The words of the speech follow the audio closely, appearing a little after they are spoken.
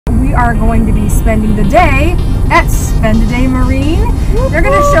we are going to be spending the day at Spend A Day Marina. They're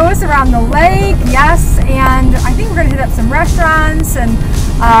going to show us around the lake, yes, and I think we're going to hit up some restaurants and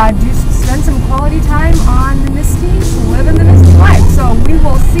just spend some quality time on the Misty, living the Misty life. So we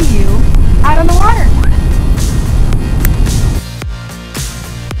will see you out on the water.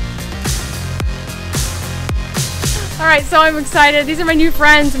 All right, so I'm excited. These are my new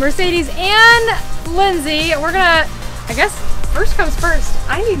friends, Mercedes and Lindsay. We're gonna, I guess, first comes first.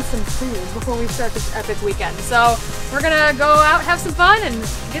 I need some food before we start this epic weekend. So we're gonna go out, have some fun, and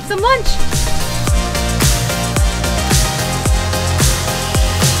get some lunch.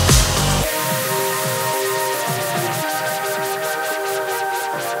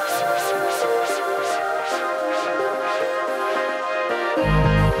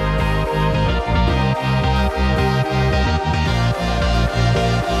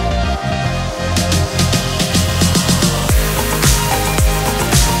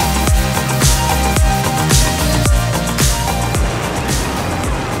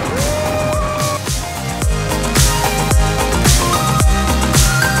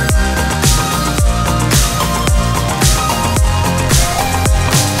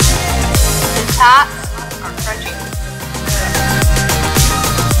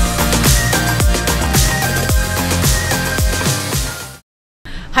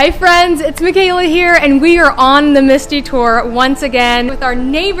 Hi friends, it's Michaela here, and we are on the Misty Tour once again with our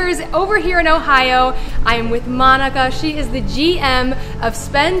neighbors over here in Ohio. I am with Monica. She is the GM of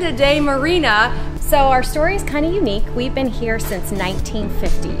Spend A Day Marina. So our story is kind of unique. We've been here since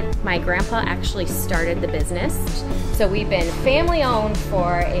 1950. My grandpa actually started the business. So we've been family owned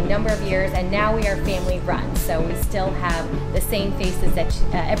for a number of years, and now we are family run. So we still have the same faces that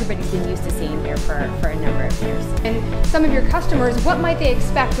everybody's been used to seeing here for a number of years. And some of your customers, what might they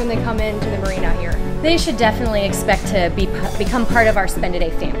expect when they come into the marina here? They should definitely expect to become part of our Spend A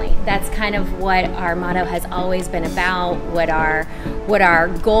Day family. That's kind of what our motto has always been about, what our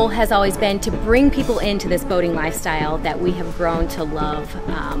goal has always been, to bring people into this boating lifestyle that we have grown to love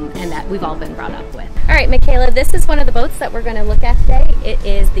and that we've all been brought up with. All right, Michaela, this is one of the boats that we're going to look at today. It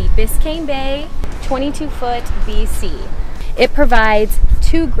is the Biscayne Bay 22-foot BC. It provides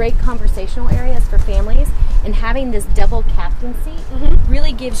two great conversational areas for families, and having this double captain seat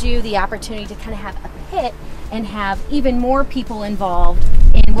really gives you the opportunity to kind of have a pit and have even more people involved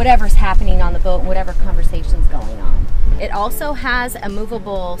in whatever's happening on the boat and whatever conversation's going on. It also has a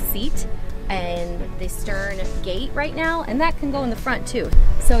movable seat and the stern gate right now, and that can go in the front too.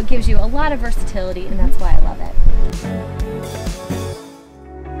 So it gives you a lot of versatility, and that's why I love it.